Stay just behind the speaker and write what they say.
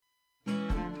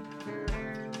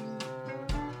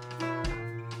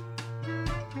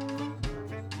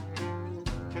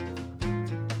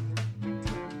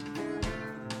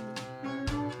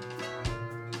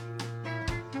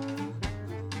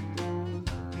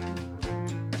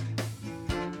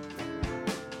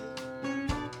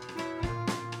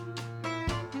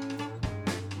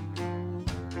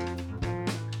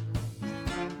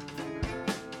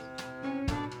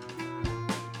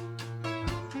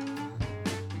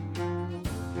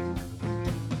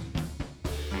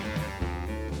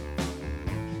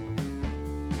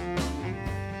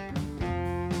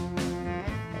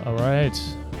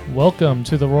right. Welcome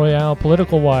to the Royale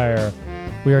Political Wire.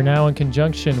 We are now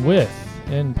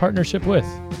in partnership with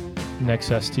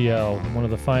NextSTL, one of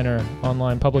the finer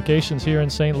online publications here in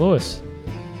St. Louis.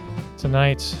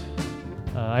 Tonight,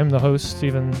 I'm the host,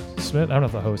 Stephen Smith. I'm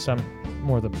not the host. I'm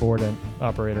more the board and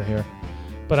operator here.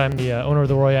 But I'm the owner of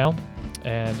the Royale,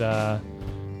 and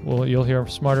you'll hear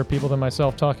smarter people than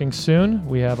myself talking soon.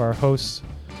 We have our host,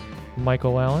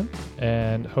 Michael Allen,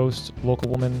 and host,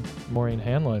 local woman, Maureen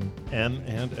Hanlon.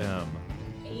 M&M.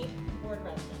 8 board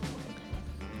residents.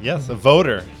 Yes, a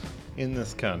voter in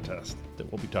this contest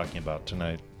that we'll be talking about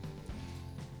tonight.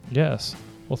 Yes.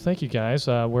 Well, thank you, guys.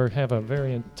 We have a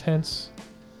very intense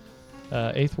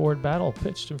 8th Ward battle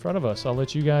pitched in front of us. I'll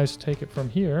let you guys take it from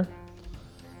here.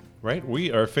 Right.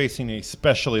 We are facing a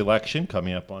special election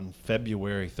coming up on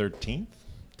February 13th,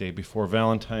 day before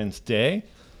Valentine's Day.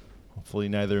 Hopefully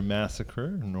neither a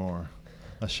massacre nor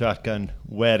a shotgun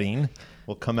wedding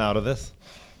will come out of this.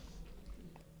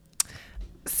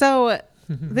 So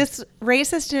this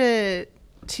race is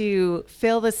to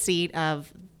fill the seat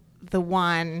of the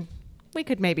one, we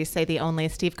could maybe say the only,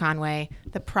 Steve Conway,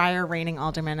 the prior reigning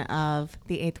alderman of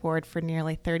the 8th Ward for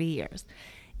nearly 30 years.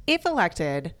 If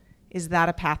elected, is that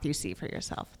a path you see for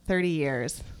yourself? 30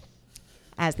 years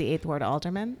as the 8th Ward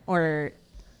alderman? Or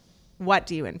what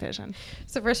do you envision?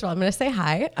 So first of all, I'm going to say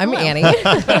hi. I'm Hello. Annie.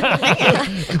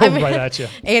 Go right at you.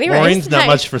 Annie Maureen's Rice. not Hi.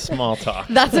 much for small talk.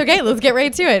 That's okay. Let's get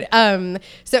right to it. And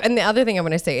the other thing I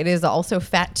want to say, it is also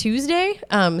Fat Tuesday.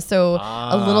 A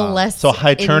little less. So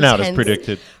high turnout is intense.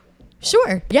 predicted.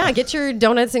 Sure. Yeah. Get your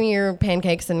donuts and your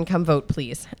pancakes and come vote,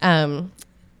 please. 30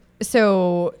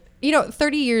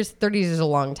 years is a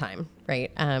long time,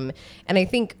 right? And I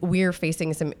think we're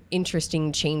facing some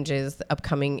interesting changes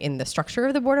upcoming in the structure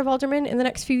of the Board of Aldermen in the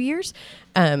next few years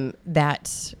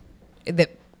that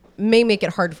may make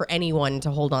it hard for anyone to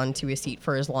hold on to a seat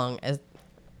for as long as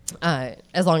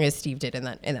Steve did in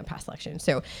that past election.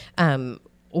 So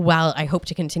while I hope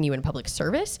to continue in public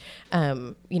service,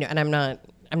 and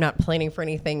I'm not planning for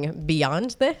anything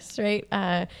beyond this,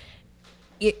 right?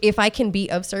 If I can be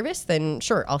of service, then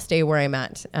sure, I'll stay where I'm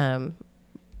at. I'll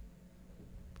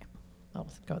go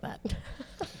with that.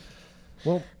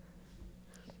 Well,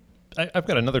 I've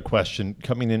got another question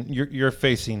coming in. You're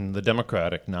facing the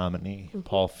Democratic nominee,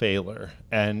 Paul Failer,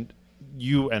 and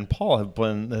you and Paul have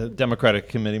been the Democratic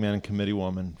committeeman and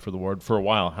committeewoman for the ward for a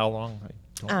while. How long? I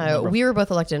don't remember. We were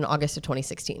both elected in August of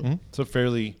 2016. Mm-hmm. So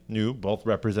fairly new, both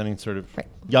representing sort of Right.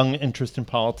 young interest in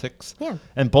politics. Yeah.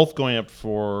 And both going up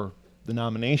for the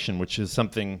nomination, which is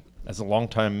something, as a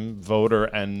longtime voter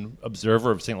and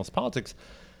observer of St. Louis politics,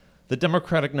 the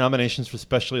Democratic nominations for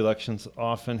special elections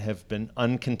often have been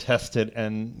uncontested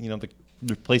and, the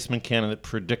replacement candidate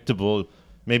predictable,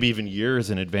 maybe even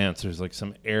years in advance. There's like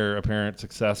some heir apparent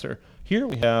successor. Here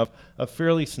we have a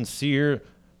fairly sincere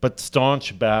but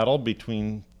staunch battle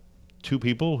between two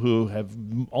people who have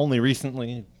only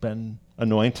recently been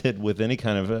anointed with any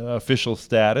kind of official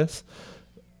status.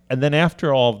 And then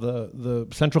after all the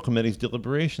Central Committee's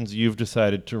deliberations, you've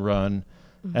decided to run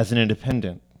as an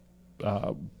independent.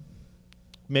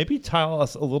 Maybe tell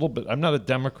us a little bit, I'm not a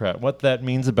Democrat, what that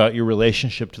means about your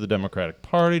relationship to the Democratic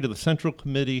Party, to the Central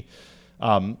Committee.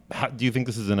 Do you think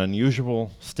this is an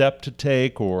unusual step to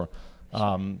take, or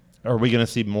are we going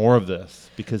to see more of this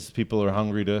because people are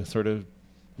hungry to sort of,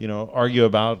 argue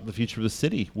about the future of the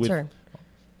city with Sure.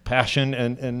 passion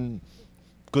and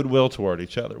goodwill toward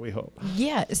each other, we hope.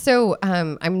 Yeah. So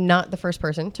I'm not the first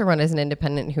person to run as an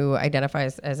independent who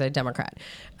identifies as a Democrat.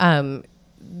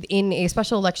 In a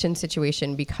special election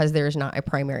situation, because there is not a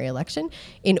primary election,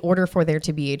 in order for there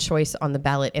to be a choice on the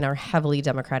ballot in our heavily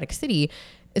Democratic city,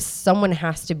 someone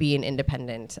has to be an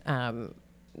independent.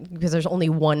 Because there's only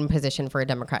one position for a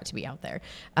Democrat to be out there.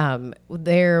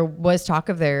 There was talk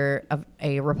of a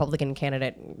Republican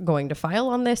candidate going to file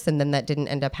on this, and then that didn't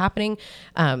end up happening.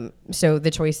 So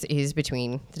the choice is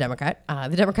between the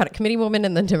Democratic committee woman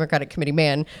and the Democratic committee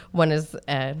man. One is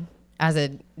as a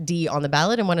D on the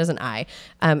ballot, and one is an I.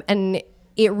 And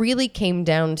it really came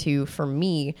down to, for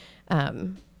me,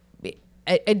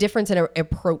 a difference in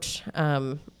approach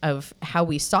of how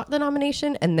we sought the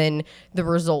nomination and then the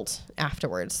result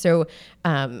afterwards. So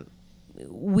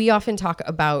we often talk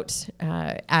about,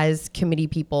 as committee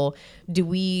people, do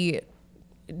we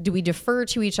defer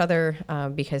to each other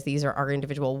because these are our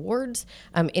individual wards?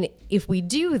 And if we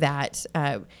do that,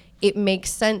 it makes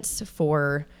sense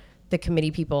for the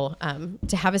committee people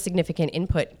to have a significant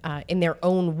input in their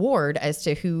own ward as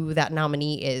to who that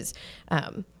nominee is.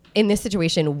 In this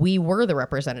situation, we were the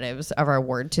representatives of our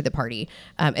ward to the party.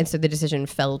 And so the decision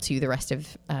fell to the rest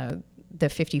of the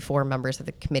 54 members of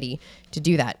the committee to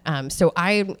do that. So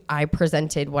I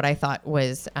presented what I thought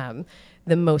was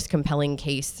the most compelling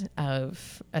case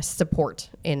of support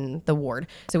in the ward.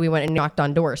 So we went and knocked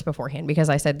on doors beforehand because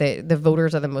I said that the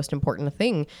voters are the most important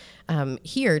thing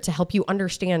here to help you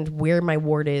understand where my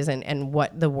ward is and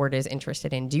what the ward is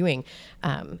interested in doing.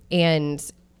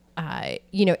 It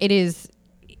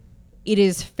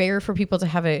is fair for people to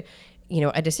have a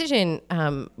decision,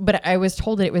 but I was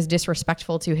told that it was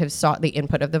disrespectful to have sought the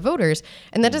input of the voters,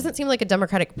 and that doesn't seem like a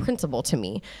democratic principle to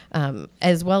me,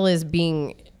 as well as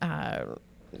being,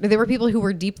 there were people who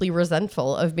were deeply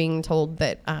resentful of being told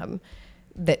that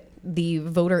the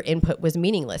voter input was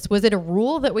meaningless. Was it a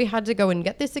rule that we had to go and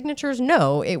get the signatures?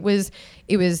 No, it was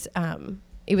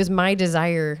my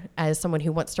desire as someone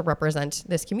who wants to represent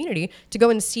this community to go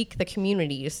and seek the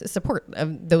community's support.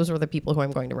 Those were the people who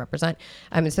I'm going to represent.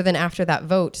 And so then after that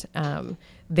vote,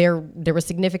 there was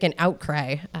significant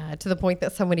outcry to the point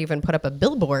that someone even put up a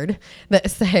billboard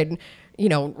that said,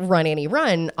 run Annie,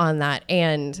 run on that.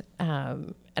 And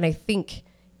I think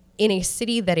in a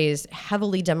city that is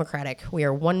heavily Democratic, we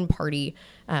are one party,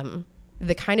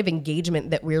 the kind of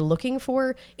engagement that we're looking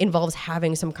for involves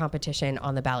having some competition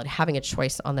on the ballot, having a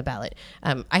choice on the ballot.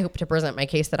 I hope to present my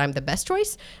case that I'm the best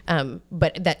choice,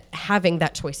 but that having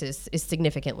that choice is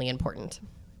significantly important.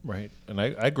 Right. And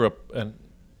I grew up and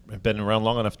have been around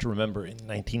long enough to remember in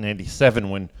 1997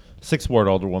 when 6th Ward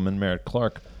Alderwoman Merritt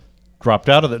Clark dropped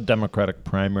out of the Democratic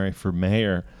primary for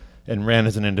mayor and ran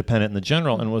as an independent in the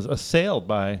general and was assailed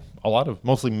by a lot of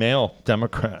mostly male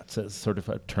Democrats as sort of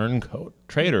a turncoat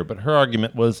traitor. But her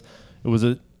argument was it was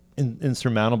an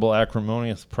insurmountable,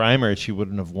 acrimonious primary she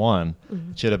wouldn't have won.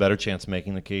 Mm-hmm. She had a better chance of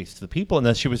making the case to the people, and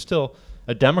that she was still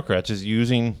a Democrat, just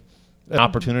using an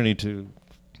opportunity to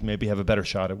maybe have a better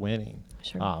shot at winning.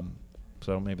 Sure.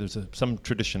 So maybe there's some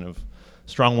tradition of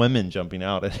strong women jumping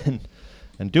out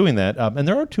and doing that. And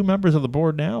there are 2 members of the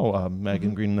board now,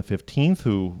 Megan Green in the 15th,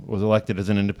 who was elected as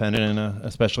an independent in a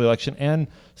special election, and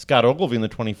Scott Ogilvie in the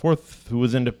 24th, who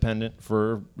was independent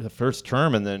for the first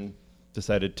term and then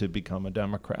decided to become a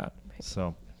Democrat.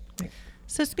 So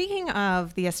speaking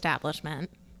of the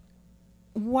establishment,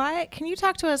 can you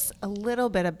talk to us a little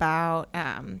bit about,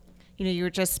 you were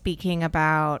just speaking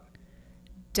about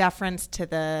deference to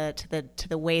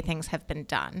the way things have been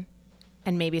done,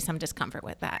 and maybe some discomfort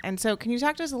with that. And so can you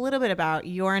talk to us a little bit about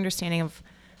your understanding of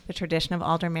the tradition of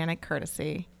aldermanic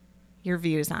courtesy, your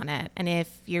views on it, and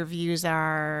if your views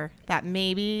are that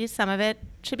maybe some of it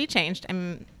should be changed?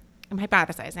 I'm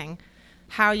hypothesizing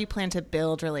how you plan to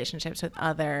build relationships with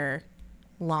other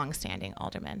long-standing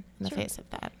aldermen in the face of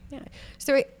that. Yeah.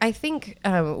 So I think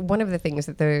one of the things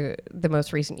that the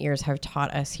most recent years have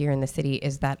taught us here in the city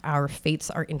is that our fates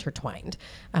are intertwined,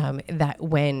 that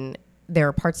when there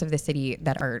are parts of the city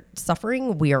that are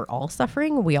suffering, we are all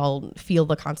suffering. We all feel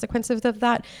the consequences of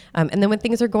that. And then when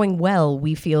things are going well,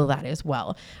 we feel that as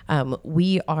well.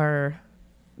 There are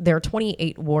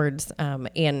 28 wards,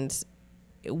 and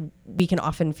we can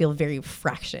often feel very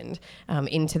fractioned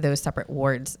into those separate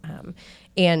wards.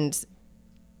 And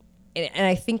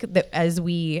I think that as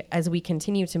we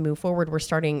continue to move forward, we're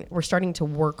starting to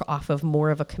work off of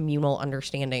more of a communal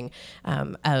understanding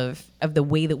of the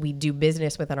way that we do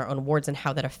business within our own wards and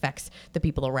how that affects the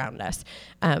people around us.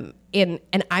 And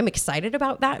I'm excited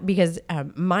about that because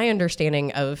my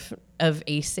understanding of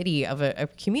a city, of a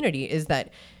community, is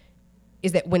that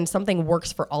when something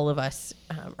works for all of us,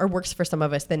 or works for some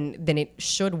of us, then it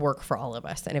should work for all of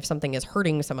us. And if something is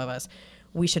hurting some of us,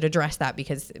 we should address that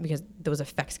because those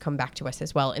effects come back to us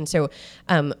as well. And so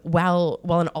while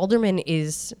an alderman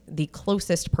is the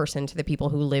closest person to the people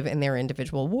who live in their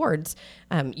individual wards,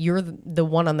 you're the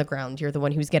one on the ground. You're the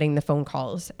one who's getting the phone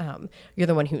calls. You're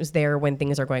the one who's there when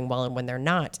things are going well and when they're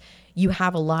not. You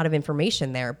have a lot of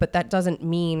information there, but that doesn't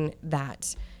mean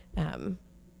that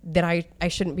I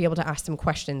shouldn't be able to ask some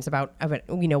questions about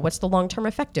what's the long-term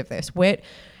effect of this?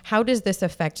 How does this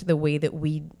affect the way that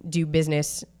we do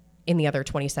business in the other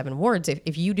 27 wards?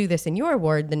 If you do this in your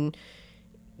ward, then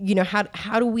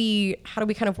how do we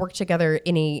kind of work together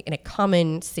in a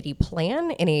common city plan,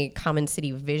 in a common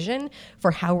city vision for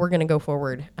how we're going to go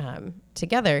forward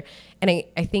together? And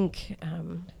I think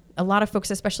a lot of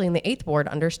folks, especially in the 8th ward,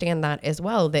 understand that as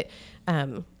well. That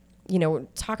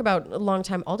talk about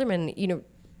longtime aldermen.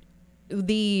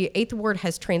 The 8th ward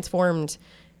has transformed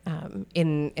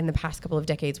in the past couple of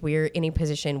decades. We're in a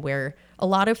position where a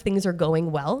lot of things are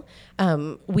going well.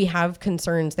 We have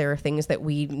concerns. There are things that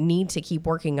we need to keep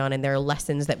working on, and there are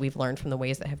lessons that we've learned from the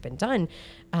ways that have been done.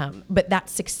 But that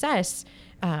success,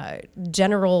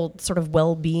 general sort of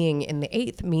well-being in the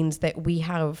 8th, means that we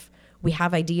have we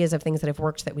have ideas of things that have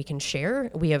worked that we can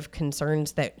share. We have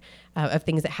concerns that of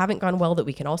things that haven't gone well that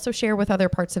we can also share with other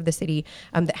parts of the city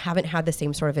that haven't had the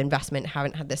same sort of investment,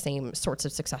 haven't had the same sorts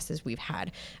of successes we've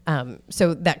had.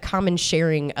 So that common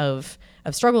sharing of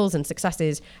struggles and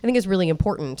successes, I think, is really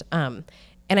important. And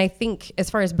I think as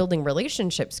far as building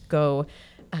relationships go,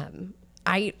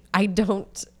 I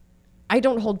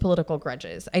don't hold political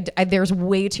grudges. There's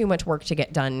way too much work to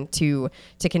get done to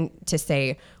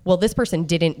say, well, this person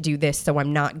didn't do this, so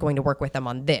I'm not going to work with them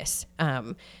on this.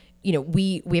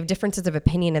 We have differences of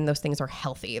opinion, and those things are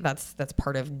healthy. That's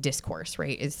part of discourse,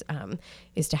 right? Is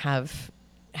to have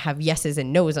yeses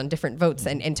and nos on different votes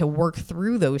and to work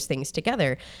through those things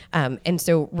together. And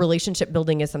so relationship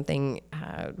building is something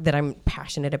that I'm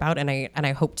passionate about. And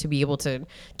I hope to be able to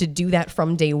do that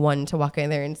from day one, to walk in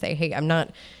there and say, hey, I'm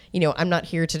not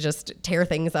here to just tear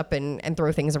things up and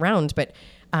throw things around, but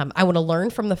I want to learn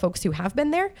from the folks who have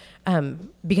been there,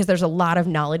 because there's a lot of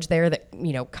knowledge there that,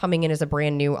 coming in as a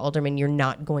brand new alderman, you're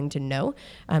not going to know.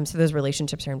 So those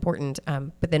relationships are important.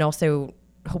 But then also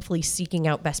hopefully seeking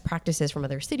out best practices from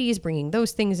other cities, bringing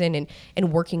those things in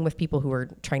and working with people who are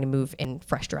trying to move in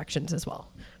fresh directions as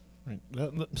well. Right.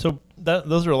 So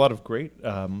those are a lot of great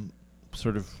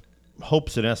sort of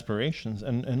hopes and aspirations,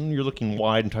 and you're looking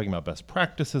wide and talking about best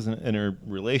practices and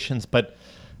interrelations. But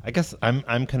I guess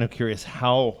I'm kind of curious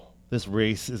how this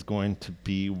race is going to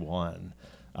be won.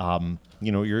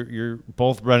 You're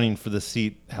both running for the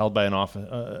seat held by an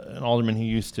alderman who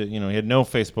used to, he had no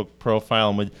Facebook profile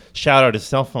and would shout out his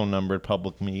cell phone number at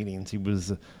public meetings. He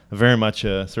was very much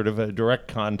a sort of a direct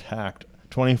contact,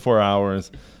 24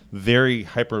 hours, very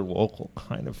hyper local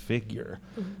kind of figure.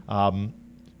 Mm-hmm.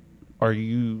 Are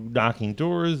you knocking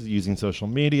doors, using social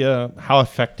media? How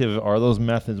effective are those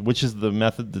methods? Which is the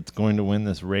method that's going to win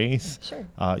this race? Sure.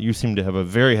 You seem to have a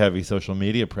very heavy social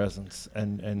media presence,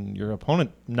 and your opponent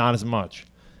not as much.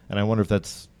 And I wonder if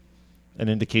that's an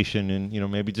indication in,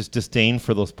 maybe just disdain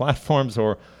for those platforms,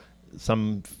 or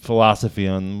some philosophy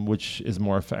on which is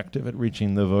more effective at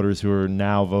reaching the voters who are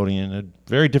now voting in a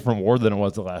very different ward than it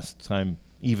was the last time,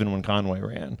 even when Conway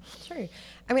ran. Sure.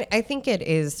 I mean, I think it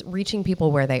is reaching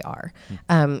people where they are.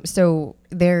 So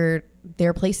there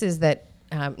are places that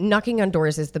knocking on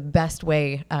doors is the best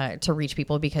way to reach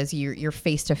people, because you're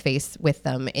face to face with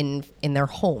them in their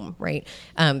home, right?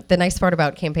 The nice part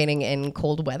about campaigning in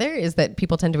cold weather is that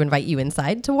people tend to invite you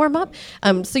inside to warm up.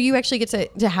 So you actually get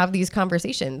to have these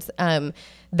conversations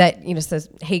that says,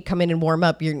 hey, come in and warm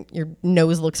up. Your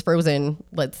nose looks frozen.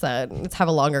 Let's have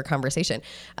a longer conversation,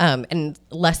 and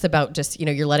less about just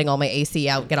you're letting all my AC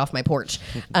out. Get off my porch.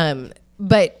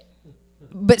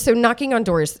 But so knocking on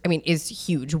doors, I mean, is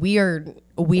huge. We've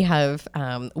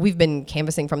been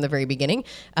canvassing from the very beginning.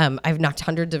 I've knocked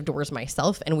hundreds of doors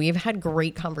myself, and we've had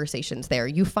great conversations there.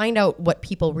 You find out what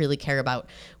people really care about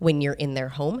when you're in their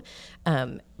home.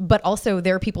 But also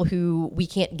there are people who we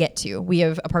can't get to. We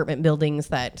have apartment buildings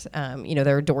that,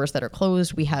 there are doors that are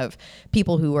closed. We have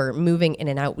people who are moving in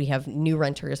and out. We have new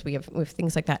renters. We have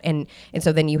things like that. And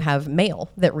so then you have mail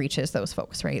that reaches those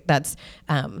folks, right? That's,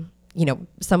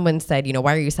 someone said,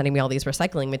 why are you sending me all these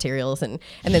recycling materials? And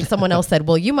then someone else said,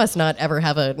 well, you must not ever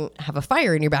have a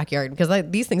fire in your backyard, because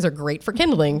these things are great for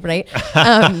kindling, right?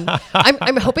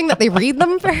 I'm hoping that they read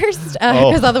them first,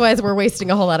 because otherwise we're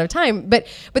wasting a whole lot of time. But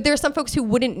there are some folks who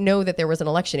wouldn't know that there was an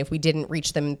election if we didn't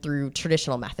reach them through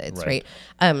traditional methods, right?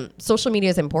 Social media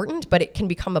is important, but it can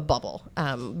become a bubble.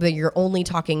 That you're only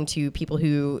talking to people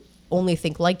who only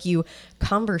think like you.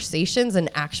 Conversations and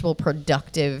actual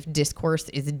productive discourse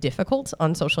is difficult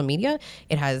on social media.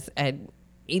 It has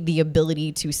the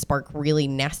ability to spark really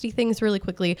nasty things really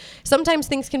quickly. Sometimes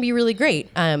things can be really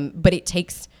great, but it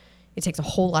takes a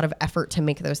whole lot of effort to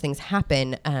make those things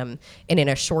happen. And in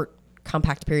a short,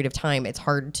 compact period of time, it's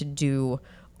hard to do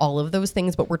all of those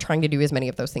things, but we're trying to do as many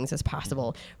of those things as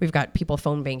possible. We've got people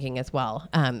phone banking as well.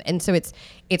 And so it's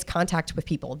contact with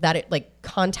people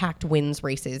contact wins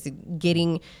races,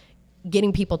 getting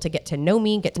people to get to know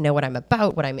me, get to know what I'm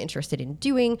about, what I'm interested in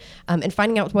doing, and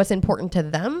finding out what's important to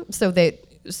them, so that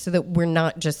we're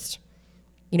not just,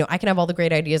 I can have all the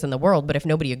great ideas in the world, but if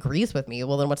nobody agrees with me,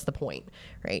 well, then what's the point,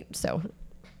 right? So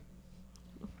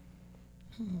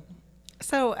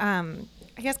I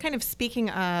guess kind of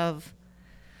speaking of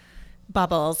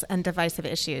bubbles and divisive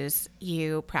issues,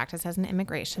 you practice as an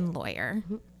immigration lawyer,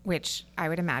 which I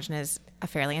would imagine is a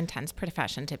fairly intense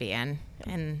profession to be in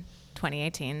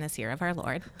 2018, this year of our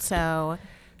Lord. So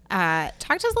talk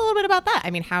to us a little bit about that.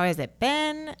 I mean, how has it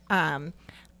been?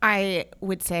 I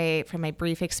would say from my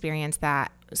brief experience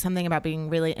that something about being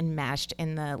really enmeshed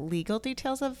in the legal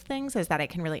details of things is that it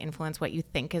can really influence what you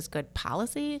think is good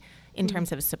policy in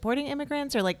terms of supporting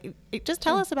immigrants, or like just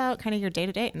tell us about kind of your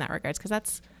day-to-day in that regards, because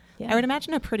that's, I would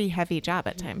imagine, a pretty heavy job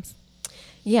at times.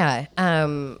 Yeah.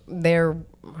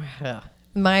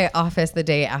 My office the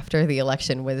day after the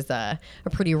election was a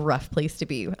pretty rough place to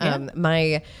be.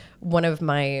 One of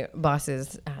my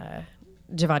bosses,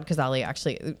 Javad Khazali,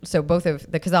 actually, so both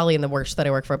of the Khazali and the Warsh that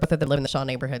I work for, both of them live in the Shaw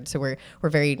neighborhood, so we're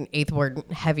very Eighth Ward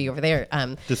heavy over there.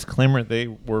 Disclaimer, they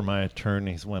were my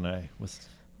attorneys when I was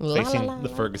facing the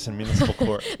Ferguson Municipal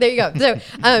Court. There you go.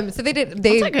 So they did.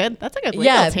 That's a good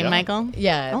legal team, Michael.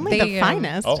 Yeah. Only the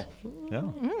finest. Oh,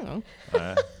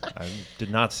 yeah. I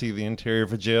did not see the interior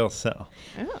of a jail cell.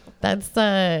 Oh.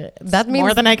 That means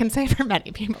more than I can say for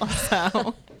many people.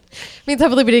 So means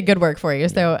hopefully we did good work for you.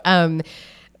 So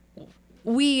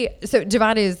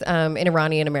Javad is an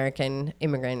Iranian American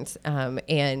immigrant,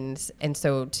 and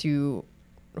so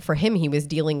for him, he was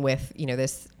dealing with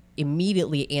this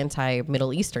immediately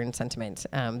anti-Middle Eastern sentiment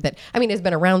that has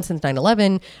been around since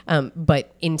 9/11,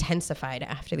 but intensified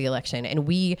after the election.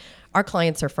 And our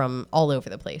clients are from all over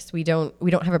the place. We don't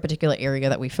have a particular area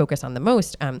that we focus on the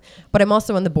most. But I'm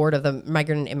also on the board of the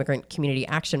Migrant and Immigrant Community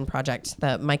Action Project,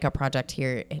 the MICA project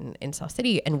here in South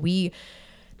City, and the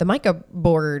MICA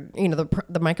board,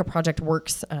 the MICA project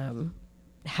works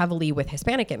heavily with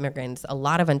Hispanic immigrants, a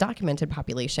lot of undocumented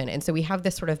population. And so we have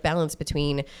this sort of balance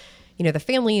between, the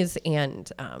families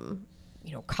and,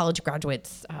 college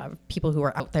graduates, people who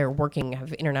are out there working,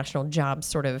 have international jobs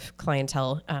sort of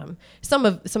clientele. Some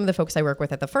of the folks I work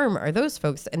with at the firm are those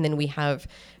folks. And then we have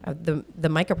the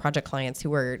MICA project clients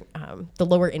who are the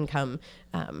lower income.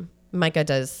 MICA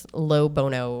does low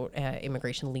bono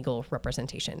immigration legal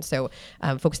representation. So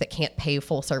folks that can't pay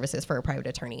full services for a private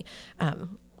attorney.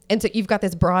 And so you've got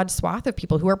this broad swath of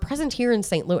people who are present here in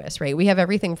St. Louis, right? We have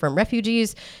everything from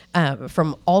refugees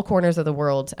from all corners of the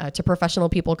world to professional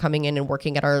people coming in and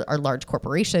working at our large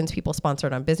corporations, people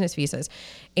sponsored on business visas.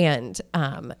 And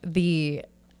it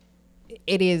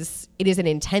is an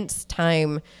intense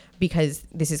time because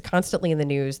this is constantly in the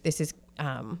news. This is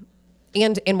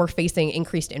and we're facing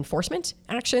increased enforcement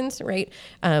actions, right?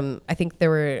 I think there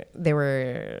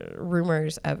were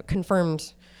rumors of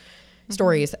confirmed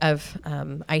stories of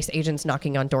ICE agents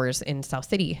knocking on doors in South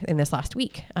City in this last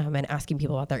week and asking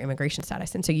people about their immigration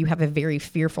status. And so you have a very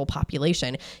fearful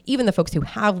population. Even the folks who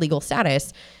have legal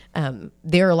status,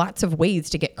 there are lots of ways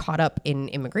to get caught up in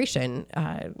immigration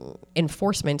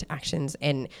enforcement actions.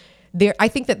 And I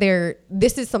think that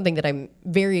this is something that I'm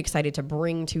very excited to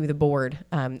bring to the board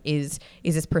is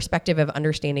this perspective of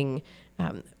understanding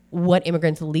what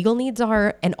immigrants' legal needs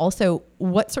are, and also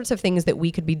what sorts of things that we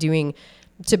could be doing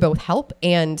to both help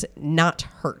and not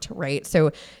hurt, right?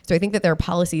 So I think that there are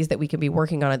policies that we can be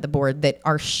working on at the board that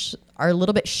are a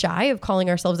little bit shy of calling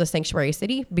ourselves a sanctuary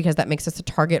city, because that makes us a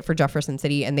target for Jefferson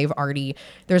City. And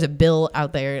there's a bill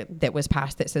out there that was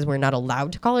passed that says we're not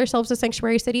allowed to call ourselves a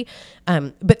sanctuary city.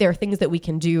 But there are things that we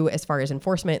can do as far as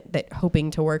enforcement, that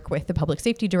hoping to work with the public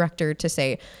safety director to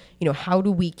say, how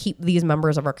do we keep these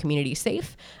members of our community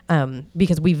safe?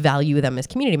 Because we value them as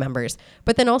community members.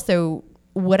 But then also,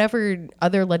 whatever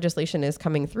other legislation is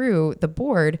coming through the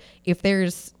board,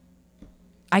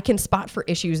 I can spot for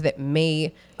issues that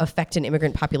may affect an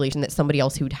immigrant population that somebody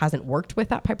else who hasn't worked with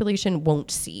that population won't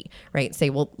see, right? Say,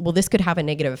 well, this could have a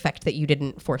negative effect that you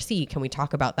didn't foresee. Can we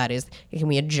talk about that? Can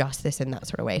we adjust this in that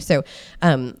sort of way? So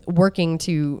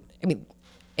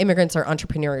immigrants are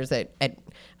entrepreneurs at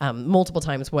multiple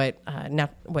times what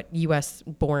U.S.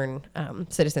 born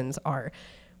citizens are.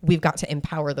 We've got to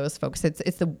empower those folks.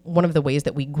 It's one of the ways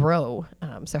that we grow.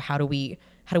 So how do we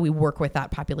work with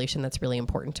that population that's really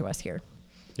important to us here?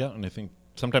 Yeah, and I think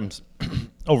sometimes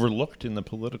overlooked in the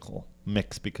political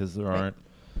mix, because there aren't,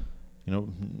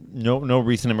 no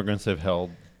recent immigrants have held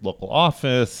local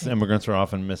office. Immigrants are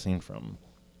often missing from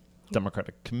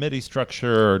Democratic committee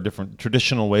structure or different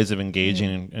traditional ways of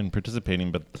engaging and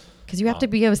participating, but because you have to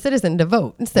be a citizen to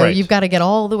vote, so you've got to get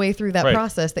all the way through that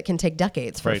process that can take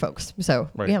decades for folks. So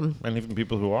yeah, and even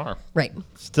people who are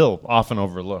still often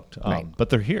overlooked, but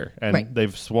they're here, and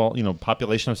they've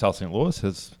population of South St. Louis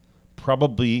has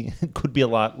probably could be a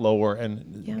lot lower,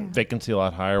 and vacancy a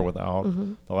lot higher without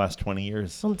the last 20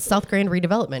 years. Well, South Grand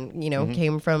redevelopment,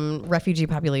 came from refugee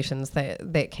populations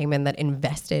that came in, that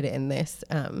invested in this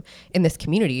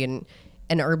community, and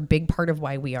are a big part of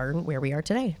why we are where we are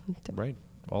today. Right.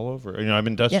 All over. I'm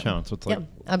in Dutchtown, so it's like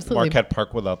absolutely. Marquette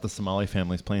Park without the Somali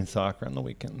families playing soccer on the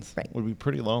weekends. Would be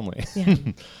pretty lonely. Yeah.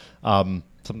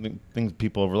 Things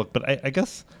people overlook. But I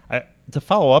guess to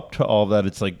follow up to all that,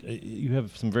 it's like you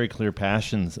have some very clear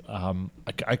passions.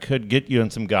 I could get you in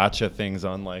some gotcha things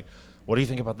on like, what do you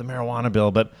think about the marijuana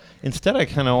bill? But instead, I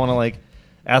kind of want to like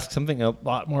ask something a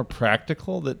lot more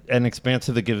practical and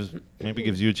expansive that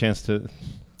gives you a chance to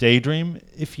daydream.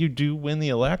 If you do win the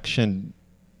election,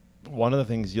 one of the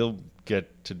things you'll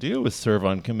get to do is serve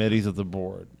on committees of the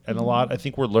board. And I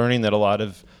think we're learning that a lot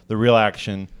of the real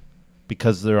action,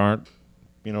 because there aren't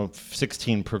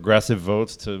 16 progressive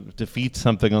votes to defeat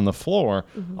something on the floor,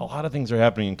 a lot of things are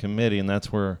happening in committee, and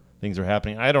that's where things are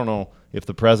happening. I don't know if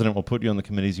the president will put you on the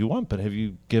committees you want, but have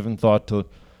you given thought to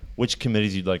which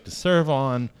committees you'd like to serve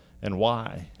on and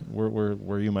why,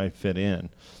 where you might fit in?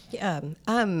 Yeah.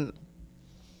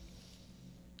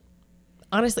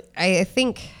 Honestly, I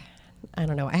think, I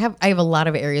don't know. I have a lot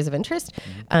of areas of interest,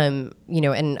 and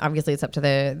obviously it's up to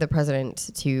the president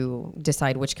to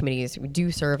decide which committees we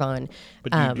do serve on.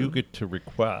 But you do get to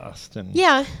request, and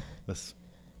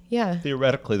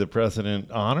theoretically the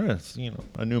president honors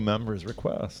a new member's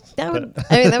request. That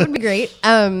would be great.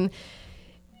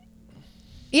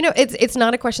 It's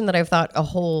not a question that I've thought a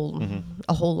whole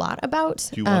lot about.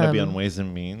 Do you want to be on Ways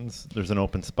and Means? There's an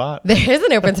open spot. There is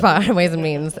an open spot on Ways and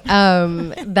Means.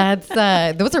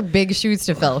 Those are big shoes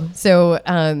to fill. So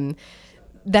I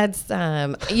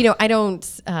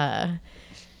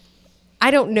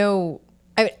don't know.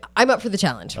 I'm up for the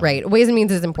challenge, right? Ways and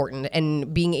Means is important,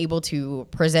 and being able to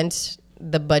present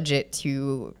the budget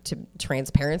to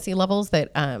transparency levels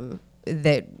that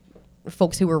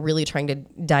folks who were really trying to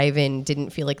dive in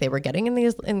didn't feel like they were getting in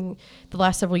the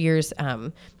last several years.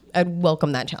 I'd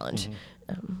welcome that challenge.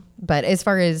 But as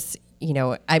far as,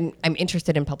 I'm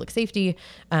interested in public safety.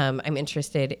 I'm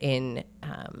interested in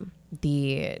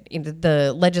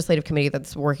the legislative committee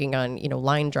that's working on,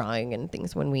 line drawing and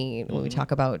things when we talk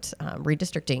about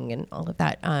redistricting and all of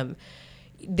that.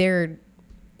 They're,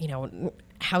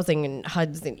 housing and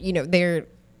HUDs, and, they're,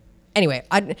 anyway,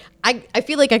 I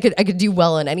feel like I could do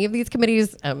well on any of these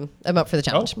committees. I'm up for the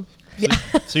challenge. Oh, yeah.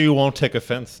 So you won't take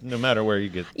offense no matter where you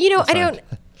get.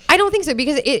 I don't think so,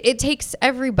 because it takes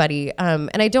everybody,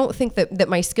 and I don't think that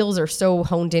my skills are so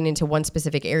honed into one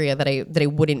specific area that I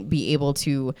wouldn't be able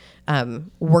to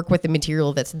work with the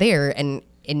material that's there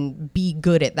and be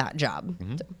good at that job.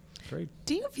 So. Great.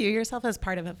 Do you view yourself as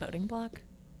part of a voting bloc?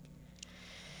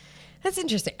 That's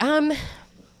interesting.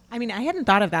 I mean, I hadn't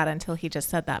thought of that until he just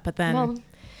said that, but then... Well,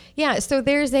 yeah, so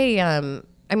there's I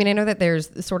know that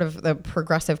there's sort of the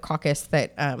progressive caucus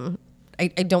that I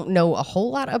don't know a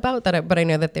whole lot about, but I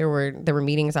know that there were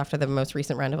meetings after the most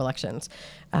recent round of elections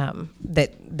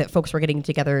that folks were getting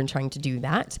together and trying to do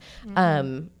that.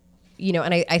 And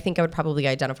I think I would probably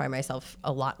identify myself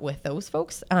a lot with those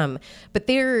folks. But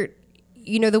they're,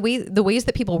 the ways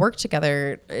that people work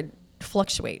together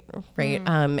fluctuate, right?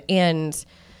 And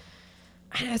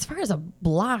as far as a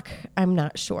block, I'm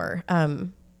not sure.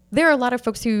 There are a lot of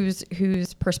folks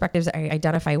whose perspectives I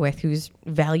identify with, whose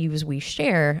values we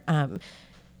share.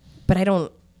 But I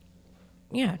don't.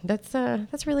 Yeah, that's a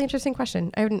really interesting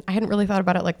question. I hadn't really thought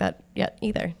about it like that yet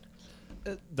either.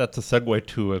 That's a segue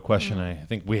to a question I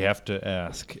think we have to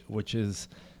ask, which is,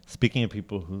 speaking of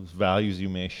people whose values you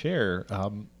may share,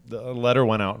 the letter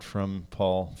went out from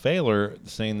Paul Fehler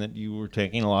saying that you were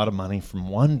taking a lot of money from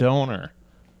one donor.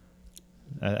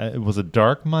 It was a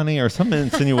dark money or some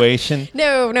insinuation.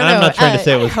 No. I'm not trying to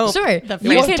say it was. Sure. The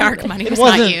phrase dark money was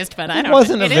not used, but I don't. It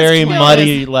wasn't a very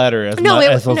muddy letter as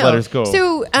those letters go.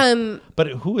 So, but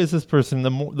who is this person?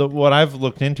 What I've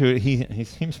looked into it, he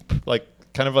seems like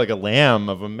kind of like a lamb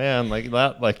of a man,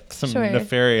 like some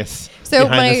nefarious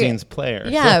behind the scenes player.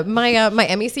 Yeah, my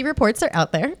MEC reports are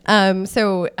out there.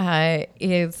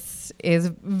 Is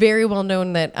very well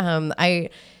known that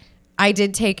I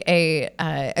did take a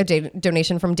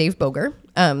donation from Dave Boger.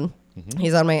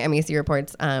 He's on my MEC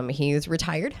reports. He's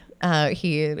retired.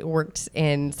 He worked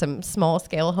in some small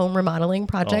scale home remodeling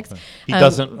projects. He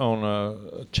doesn't own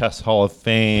a chess hall of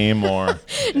fame or...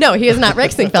 No, he is not Rick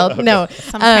Singfeld. Okay. No.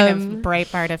 Some kind of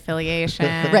Breitbart affiliation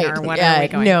right. or what are we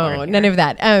going for here? None of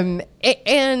that.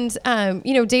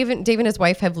 Dave and his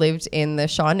wife have lived in the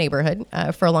Shaw neighborhood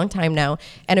for a long time now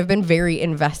and have been very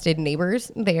invested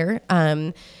neighbors there.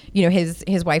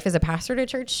 His wife is a pastor at a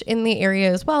church in the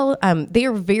area as well. They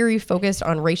are very focused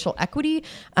on racial equity,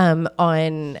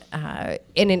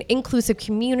 in an inclusive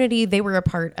community. They were a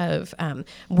part of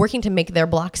working to make their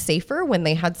block safer when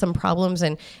they had some problems,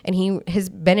 and he has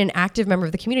been an active member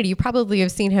of the community. You probably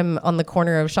have seen him on the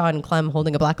corner of Shaw and Clem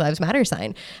holding a Black Lives Matter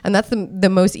sign, and that's the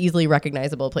most easily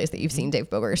recognizable place that you've seen Dave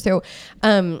Boger. So,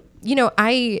 I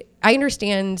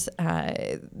understand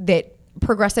that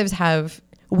progressives have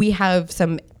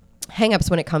some hangups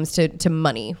when it comes to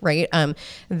money, right?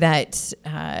 That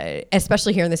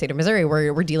especially here in the state of Missouri,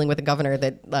 where we're dealing with a governor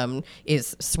that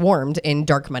is swarmed in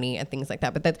dark money and things like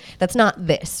that. But that's not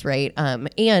this, right?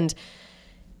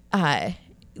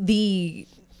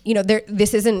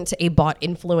 This isn't a bought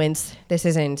influence. This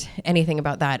isn't anything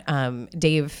about that.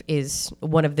 Dave is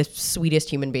one of the sweetest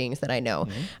human beings that I know.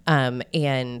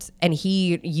 And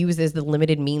he uses the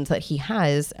limited means that he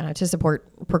has to support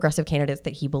progressive candidates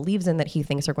that he believes in, that he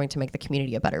thinks are going to make the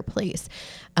community a better place.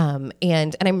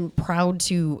 And I'm proud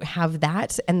to have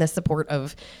that and the support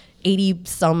of 80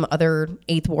 some other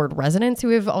 8th Ward residents who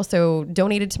have also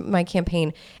donated to my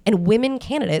campaign. And women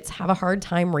candidates have a hard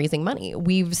time raising money.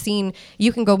 We've seen,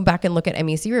 you can go back and look at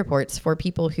MEC reports for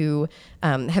people who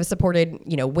have supported,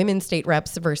 women state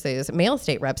reps versus male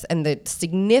state reps, and the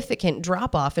significant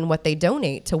drop off in what they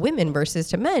donate to women versus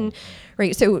to men,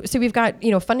 right? So we've got,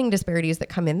 funding disparities that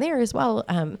come in there as well.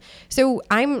 So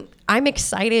I'm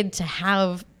excited to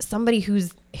have somebody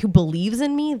who believes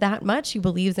in me that much, who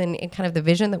believes in kind of the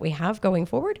vision that we have going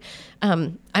forward.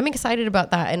 I'm excited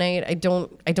about that, and I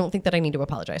don't think that I need to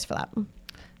apologize for that.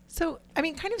 So,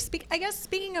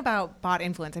 speaking about bought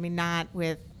influence, not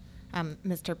with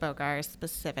Mr. Bogar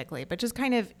specifically, but just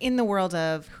kind of in the world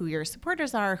of who your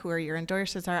supporters are, who are your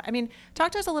endorsers are.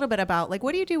 Talk to us a little bit about,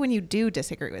 what do you do when you do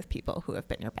disagree with people who have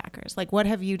been your backers? What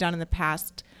have you done in the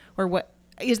past, or what?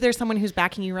 Is there someone who's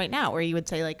backing you right now where you would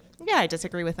say yeah, I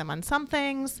disagree with them on some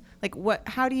things?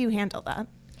 How do you handle that?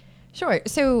 Sure.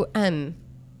 So,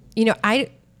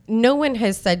 no one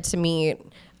has said to me,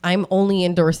 I'm only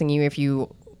endorsing you if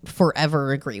you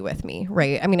forever agree with me.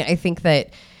 Right. I think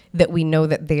that we know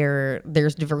that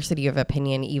there's diversity of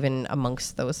opinion even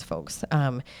amongst those folks.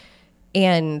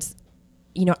 And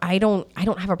I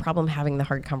don't have a problem having the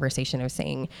hard conversation of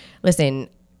saying, listen,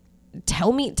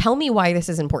 tell me why this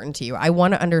is important to you. I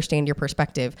want to understand your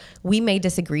perspective. We may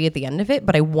disagree at the end of it,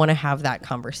 but I want to have that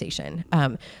conversation.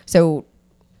 So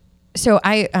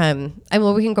we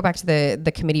can go back to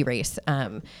the committee race.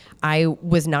 I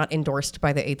was not endorsed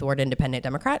by the 8th Ward Independent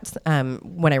Democrats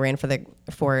when I ran for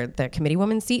the committee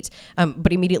woman's seat,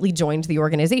 but immediately joined the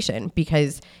organization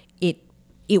because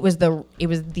it was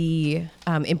the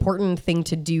important thing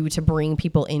to do to bring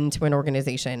people into an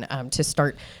organization, to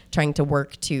start trying to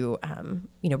work to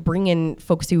bring in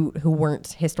folks who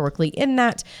weren't historically in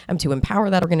that, to empower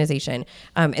that organization.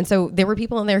 And so there were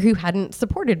people in there who hadn't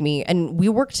supported me, and we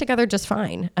worked together just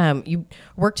fine. You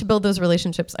work to build those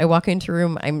relationships. I walk into a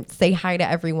room, I say hi to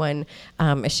everyone,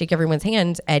 I shake everyone's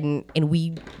hand, and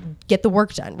we get the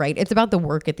work done, right? It's about the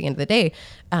work at the end of the day.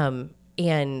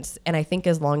 And I think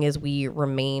as long as we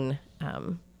remain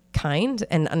kind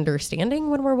and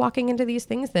understanding when we're walking into these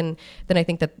things, then I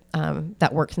think that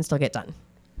that work can still get done.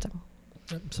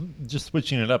 So just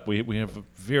switching it up, we have a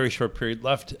very short period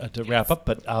left to wrap up,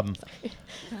 but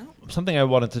something I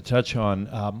wanted to touch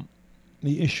on,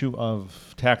 the issue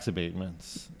of tax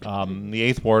abatements. The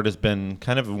 8th Ward has been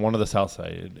kind of one of the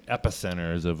Southside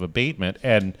epicenters of abatement,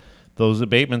 and those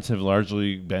abatements have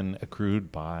largely been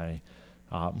accrued by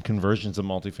conversions of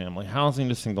multifamily housing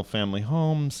to single-family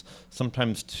homes,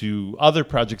 sometimes to other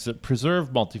projects that preserve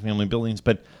multifamily buildings.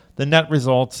 But the net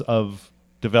results of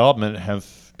development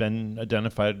have been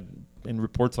identified in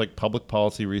reports like Public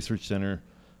Policy Research Center,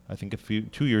 I think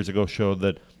 2 years ago, showed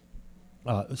that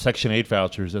Section 8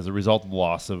 vouchers, as a result of the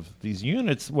loss of these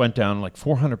units, went down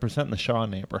 400% in the Shaw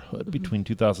neighborhood between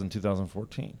 2000 and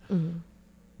 2014.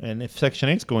 And if Section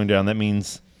 8 is going down, that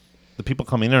means the people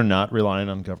coming in are not relying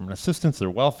on government assistance. They're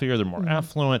wealthier. They're more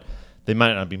affluent. They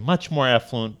might not be much more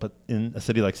affluent, but in a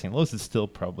city like St. Louis, it's still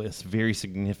probably a very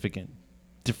significant,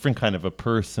 different kind of a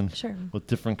person with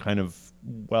different kind of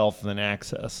wealth and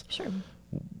access. Sure.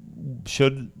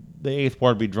 Should the 8th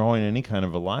Ward be drawing any kind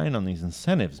of a line on these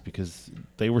incentives? Because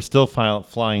they were still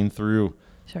flying through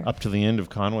up to the end of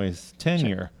Conway's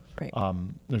tenure. Right.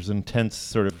 There's an intense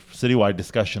sort of citywide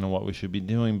discussion on what we should be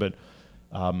doing, but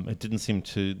it didn't seem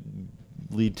to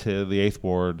lead to the 8th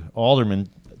Ward alderman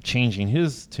changing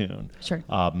his tune. Sure.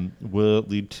 Will it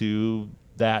lead to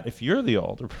that if you're the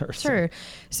alderperson? Sure.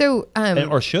 So,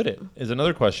 or should it, is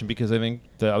another question, because I think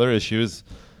the other issue is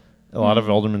a lot of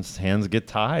aldermen's hands get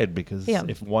tied because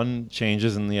if one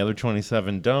changes and the other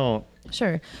 27 don't.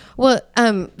 Sure. Well,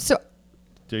 so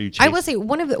I will say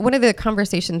one of the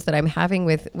conversations that I'm having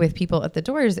with people at the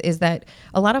doors is that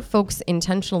a lot of folks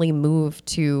intentionally move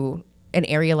to an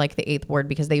area like the 8th Ward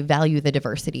because they value the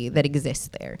diversity that exists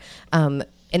there. And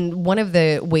one of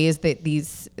the ways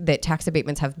that tax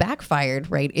abatements have backfired,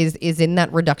 right, is in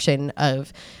that reduction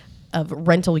of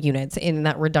rental units, in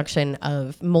that reduction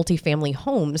of multifamily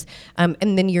homes,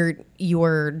 and then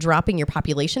you're dropping your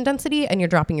population density and you're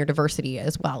dropping your diversity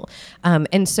as well.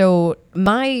 And so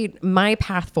my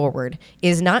path forward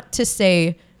is not to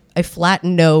say a flat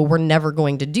no, we're never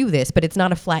going to do this, but it's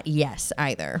not a flat yes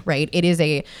either, right? It is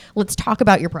let's talk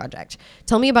about your project.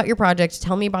 Tell me about your project.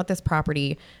 Tell me about this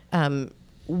property.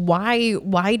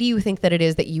 Why do you think that it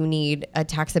is that you need a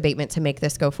tax abatement to make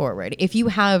this go forward? If you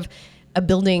have a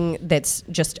building that's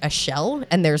just a shell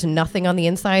and there's nothing on the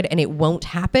inside and it won't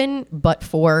happen but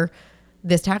for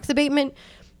this tax abatement,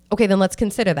 okay, then let's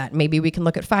consider that. Maybe we can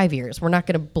look at 5 years. We're not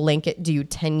going to blanket do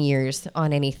 10 years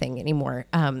on anything anymore.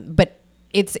 But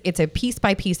it's a piece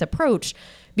by piece approach,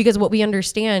 because what we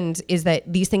understand is that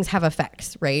these things have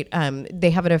effects, right?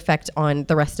 They have an effect on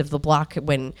the rest of the block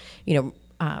when,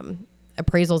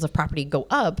 appraisals of property go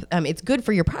up. It's good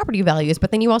for your property values,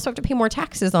 but then you also have to pay more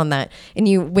taxes on that.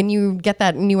 And when you get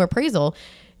that new appraisal,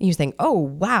 you're saying, oh,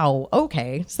 wow,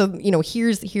 okay. So,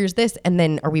 here's this. And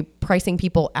then are we pricing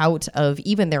people out of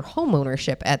even their home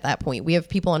ownership at that point? We have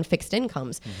people on fixed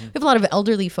incomes. Mm-hmm. We have a lot of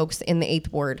elderly folks in the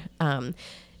 8th Ward.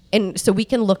 And so we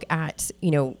can look at,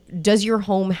 does your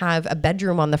home have a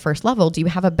bedroom on the first level? Do you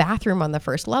have a bathroom on the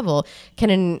first level?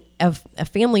 Can a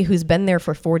family who's been there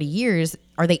for 40 years,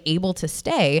 are they able to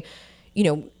stay?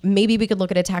 Maybe we could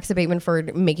look at a tax abatement for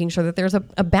making sure that there's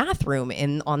a bathroom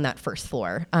on that first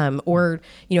floor. Or,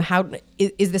 how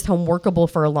is this home workable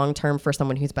for a long term for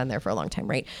someone who's been there for a long time,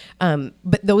 right?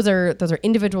 But those are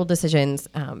individual decisions,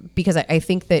 because I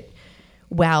think that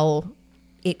while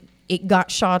it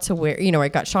got Shaw to where,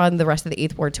 it got Shaw and the rest of the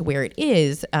 8th Ward to where it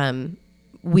is,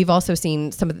 we've also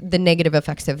seen some of the negative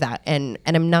effects of that. And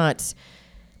I'm not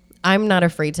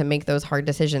afraid to make those hard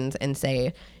decisions and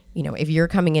say, if you're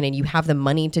coming in and you have the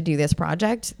money to do this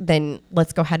project, then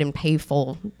let's go ahead and pay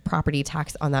full property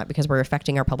tax on that, because we're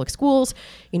affecting our public schools,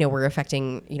 we're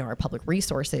affecting, our public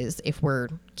resources if we're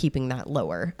keeping that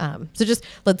lower. So just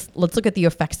let's look at the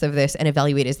effects of this and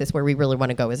evaluate, is this where we really want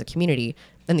to go as a community?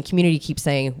 And the community keeps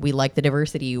saying, we like the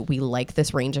diversity, we like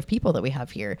this range of people that we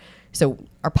have here. So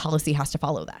our policy has to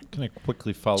follow that. Can I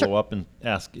quickly follow up and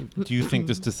ask, do you think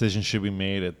this decision should be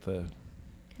made at the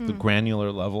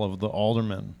granular level of the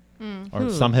aldermen? Or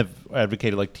some have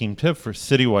advocated, like Team TIF, for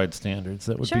citywide standards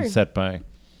that would be set by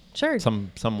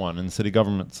someone in city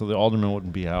government, so the aldermen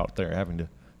wouldn't be out there having to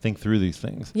think through these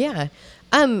things. Yeah.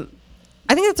 I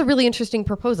think that's a really interesting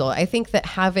proposal. I think that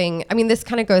this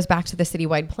kind of goes back to the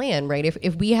citywide plan, right?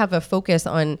 If we have a focus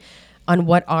on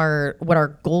what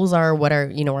our goals are, what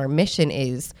our mission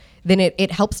is, then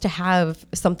it helps to have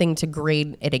something to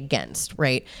grade it against,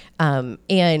 right?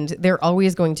 And there are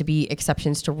always going to be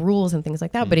exceptions to rules and things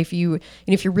like that. But if you're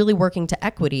really working to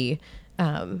equity,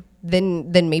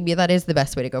 then maybe that is the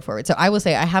best way to go forward. So I will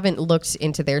say I haven't looked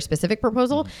into their specific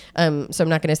proposal, so I'm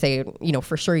not going to say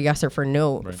for sure yes or for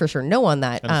sure no on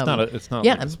that. And it's not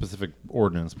like a specific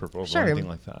ordinance proposal or anything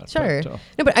like that. Sure.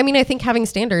 But I think having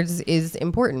standards is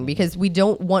important, because we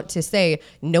don't want to say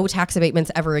no tax abatements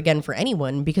ever again for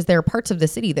anyone, because there are parts of the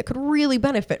city that could really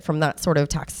benefit from that sort of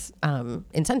tax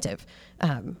incentive.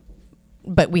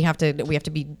 But we have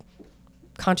to be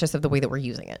conscious of the way that we're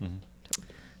using it. Mm-hmm.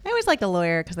 I always like a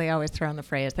lawyer because they always throw in the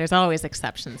phrase, there's always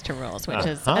exceptions to rules, which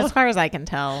is, as far as I can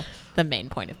tell, the main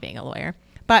point of being a lawyer.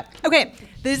 But, okay,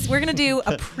 we're going to do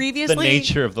a previously... the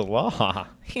nature of the law.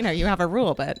 You have a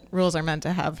rule, but rules are meant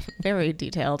to have very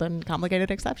detailed and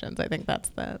complicated exceptions. I think that's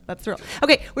the rule.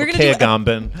 Okay, we're going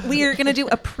to do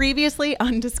a previously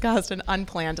undiscussed and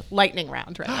unplanned lightning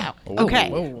round right now.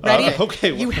 Okay, ready?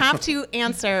 Okay. You have to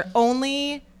answer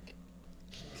only...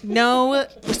 No,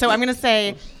 so I'm going to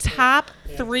say top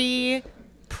 3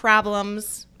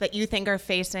 problems that you think are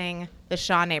facing the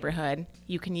Shaw neighborhood.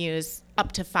 You can use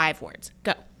up to 5 words.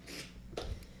 Go.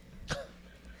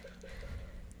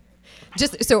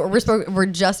 Just so we're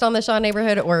just on the Shaw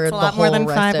neighborhood, or it's a the lot whole more than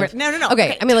rest 5 of... words. No.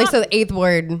 Okay, I mean, so the 8th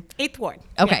Ward. 8th Ward.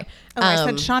 Okay. Yeah. Oh, I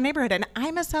said Shaw neighborhood, and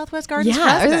I'm a Southwest Gardens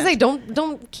resident. I was resident. going to say,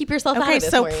 don't keep yourself out of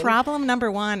this. Okay, so problem number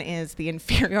 1 is the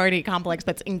inferiority complex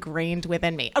that's ingrained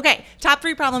within me. Okay, top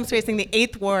 3 problems facing the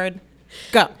 8th Ward.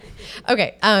 Go.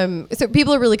 Okay, so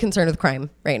people are really concerned with crime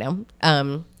right now.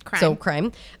 Crime. So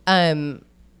crime.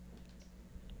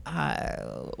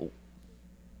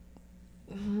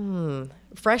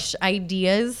 Fresh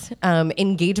ideas,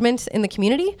 engagement in the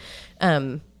community,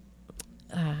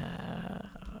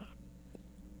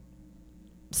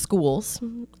 schools,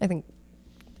 I think.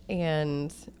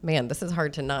 And man, this is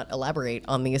hard to not elaborate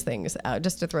on these things,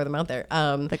 just to throw them out there.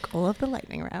 The goal of the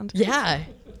lightning round. Yeah.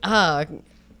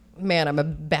 Man, I'm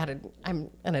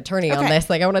an attorney on this.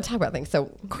 Like, I want to talk about things.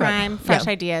 So crime, fresh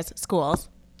ideas, schools.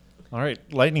 All right,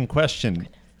 lightning question.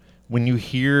 When you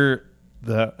hear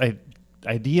the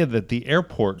idea that the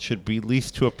airport should be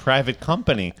leased to a private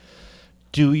company,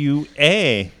 do you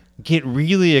A, get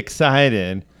really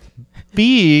excited,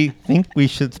 B, think we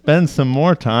should spend some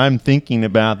more time thinking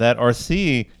about that, or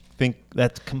C, think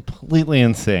that's completely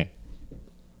insane?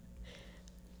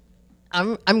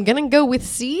 I'm gonna go with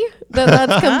C.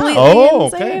 That's completely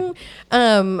insane.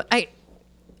 Okay.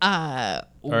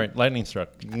 All right, lightning struck.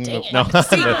 No.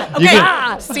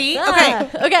 See?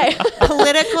 Okay.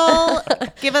 Political.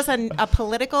 Give us a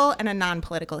political and a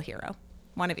non-political hero.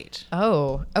 One of each.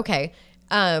 Oh, okay.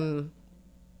 A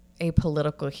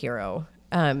political hero.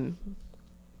 Man,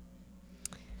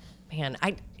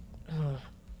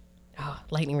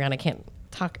 lightning round. I can't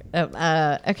talk.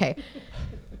 Okay.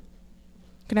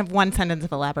 I'm gonna have one sentence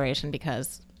of elaboration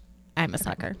because I'm a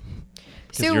sucker.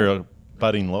 Because you're a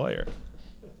budding lawyer.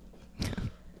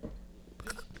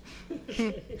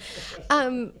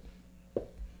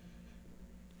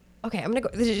 Okay, I'm gonna go.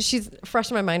 She's fresh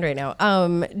in my mind right now.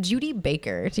 Judy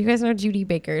Baker. Do you guys know Judy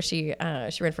Baker? She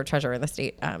ran for treasurer in the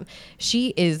state.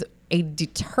 She is a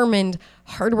determined,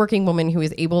 hardworking woman who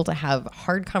is able to have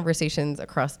hard conversations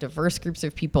across diverse groups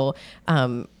of people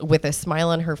with a smile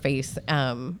on her face,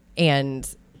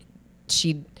 and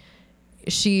she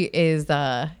is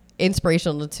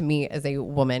inspirational to me as a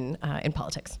woman in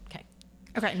politics.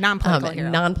 Okay, non-political hero.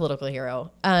 Non-political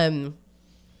hero.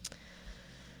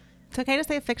 It's okay to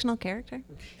say a fictional character.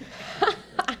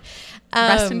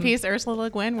 Rest in peace, Ursula Le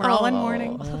Guin. We're all in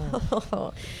mourning.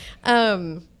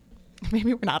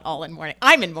 Maybe we're not all in mourning.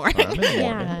 I'm in mourning.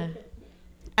 Yeah.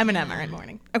 Eminem are in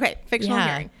mourning. Okay, fictional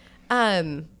hearing.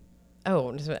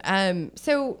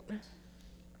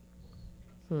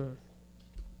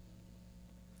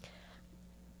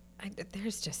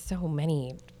 There's just so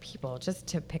many people just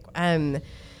to pick.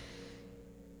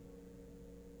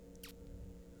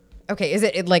 Okay, is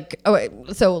it like like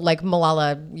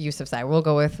Malala Yousafzai? We'll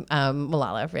go with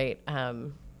Malala, right?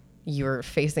 You're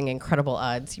facing incredible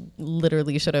odds. You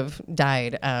literally should have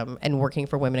died and working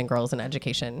for women and girls in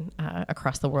education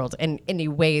across the world, and in a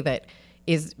way that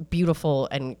is beautiful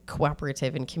and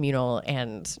cooperative and communal,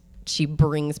 and she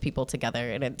brings people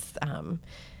together, and it's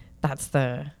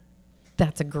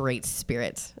that's a great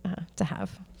spirit to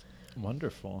have.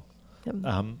 Wonderful.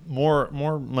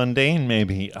 More mundane,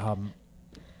 maybe.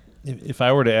 If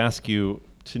I were to ask you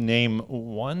to name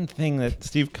one thing that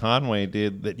Steve Conway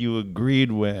did that you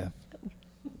agreed with,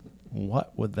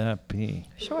 what would that be?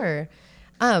 Sure.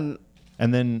 And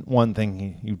then one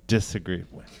thing you disagreed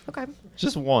with. Okay.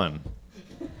 Just one.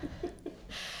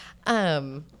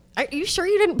 Are you sure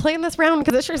you didn't play in this round?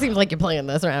 Because it sure seems like you're playing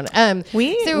this round.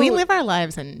 We live our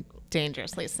lives in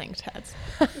dangerously synced heads.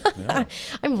 Yeah.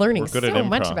 I'm learning so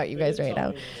much about you guys right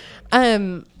now.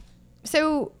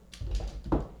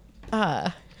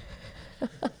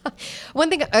 One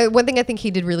thing I think he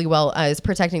did really well is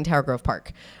protecting Tower Grove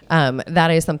Park.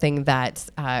 That is something that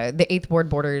the 8th Ward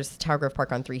borders Tower Grove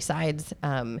Park on 3 sides,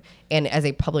 and as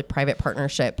a public-private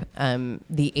partnership,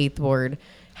 the 8th Ward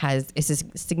has a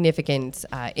significant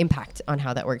impact on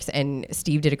how that works. And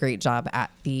Steve did a great job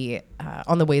at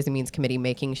on the Ways and Means Committee,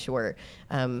 making sure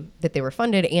that they were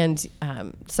funded and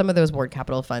some of those ward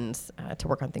capital funds to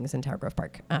work on things in Tower Grove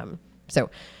Park.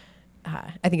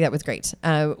 I think that was great.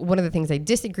 One of the things I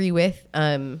disagree with,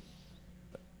 I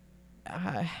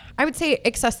would say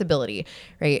accessibility,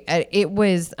 right? It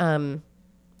was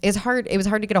hard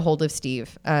to get a hold of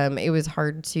Steve. It was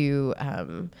hard to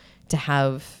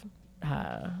have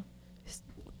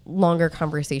longer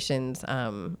conversations,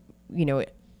 and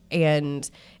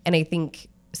I think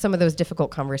some of those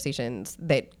difficult conversations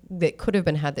that could have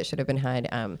been had, that should have been had,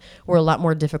 were a lot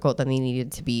more difficult than they needed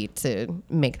to be to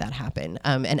make that happen.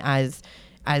 And as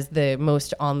the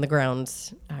most on the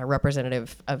ground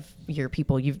representative of your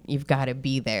people, you've got to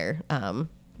be there.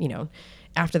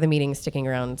 After the meeting, sticking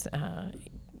around,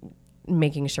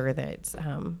 making sure that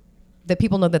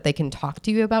people know that they can talk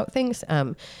to you about things,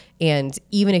 and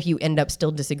even if you end up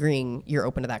still disagreeing, you're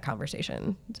open to that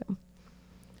conversation. So.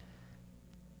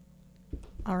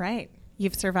 All right.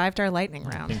 You've survived our lightning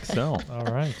round. I think so. All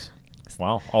right.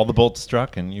 Wow. All the bolts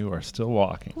struck and you are still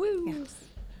walking. Woo. Yes.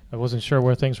 I wasn't sure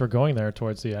where things were going there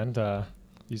towards the end.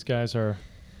 These guys are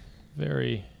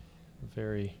very,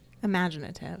 very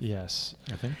imaginative. Yes.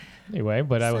 I think. Anyway,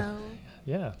 but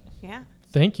Yeah.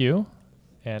 Thank you,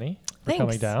 Annie, for Thanks.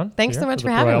 coming down. Thanks so here much to for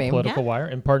the having Royal me. Political Wire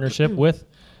in partnership with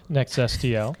Next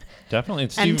STL. Definitely.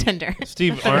 And Steve, And Tinder.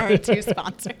 Steve, There are 2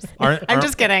 sponsors. I'm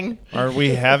just kidding. Are we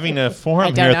having a forum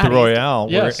I don't here know at the how to use Royale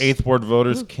Yes. where 8th Ward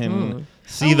voters can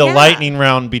see Oh, the yeah. lightning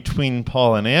round between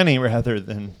Paul and Annie rather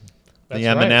than the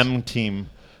That's M&M team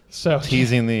So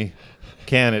teasing the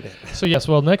candidate. So yes,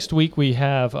 well, next week we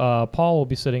have Paul will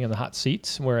be sitting in the hot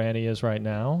seats where Annie is right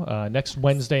now. Next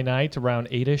Wednesday night around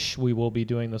 8ish, we will be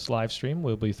doing this live stream.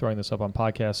 We'll be throwing this up on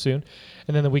podcast soon.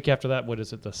 And then the week after that, what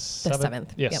is it, the 7th? The 7th.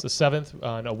 Yes, Yep. the 7th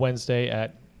on a Wednesday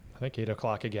at, I think, 8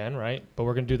 o'clock again, right? But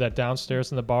we're going to do that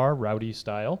downstairs in the bar, rowdy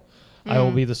style. I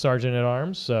will be the sergeant at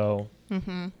arms, so,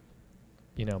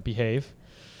 behave.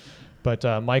 But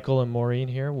Michael and Maureen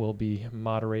here will be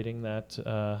moderating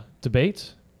that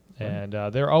debate. And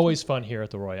they're always fun here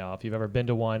at the Royale. If you've ever been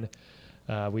to one,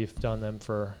 we've done them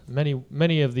for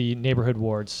many of the neighborhood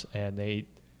wards, and they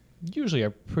usually are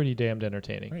pretty damned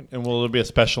entertaining. Right. And will there be a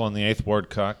special on the 8th Ward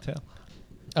cocktail?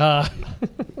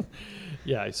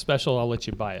 Yeah, special. I'll let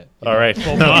you buy it. All right.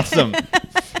 Awesome.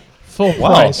 Full Wow.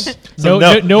 price. So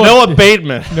no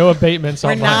abatement. No abatements.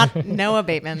 We're on mine. not no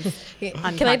abatements.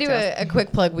 Can I do a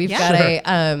quick plug? We've got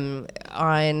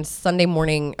on Sunday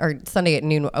morning or Sunday at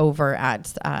noon over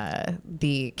at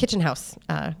the Kitchen House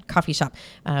coffee shop.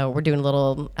 We're doing a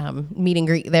little meet and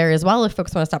greet there as well if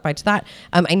folks want to stop by to that.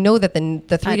 I know that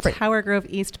the three different Tower Grove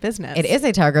East business. It is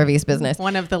a Tower Grove East business.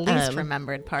 One of the least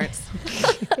remembered parts.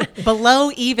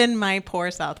 Below even my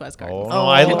poor Southwest Gardens. Oh, no,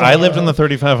 I lived in the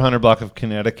 3500 block of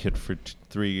Connecticut for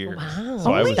 3 years. Wow.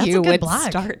 So I was That's a you good would block.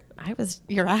 start I was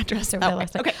your address over that there way.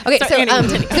 last night. Okay. Okay.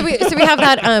 Anyway, So we have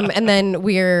that, and then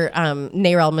we're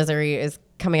NARAL Missouri is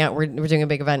coming out. We're doing a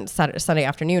big event Sunday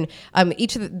afternoon.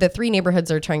 Each of the three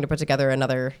neighborhoods are trying to put together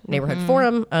another neighborhood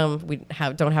forum. We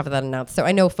don't have that announced. So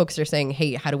I know folks are saying,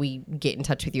 hey, how do we get in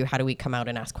touch with you? How do we come out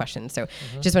and ask questions? So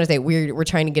just want to say we're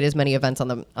trying to get as many events on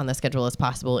the schedule as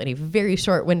possible in a very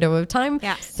short window of time.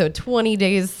 Yes. So 20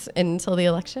 days until the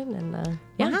election, and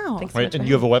Wow. Thanks so right. much And for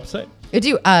you have a website? I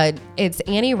do. It's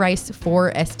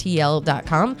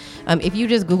AnnieRice4STL.com. If you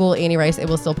just Google Annie Rice, it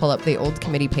will still pull up the old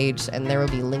committee page, and there will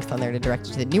be links on there to direct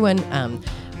you to the new one.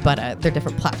 But they're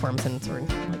different platforms, and sort of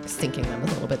like syncing them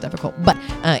is a little bit difficult. But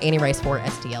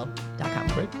AnnieRice4STL.com.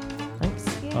 Great. Thanks.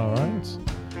 All right.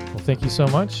 Well, thank you so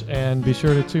much. And be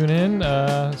sure to tune in,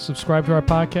 subscribe to our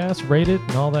podcast, rate it,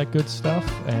 and all that good stuff.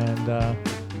 And I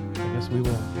guess we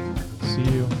will see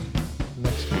you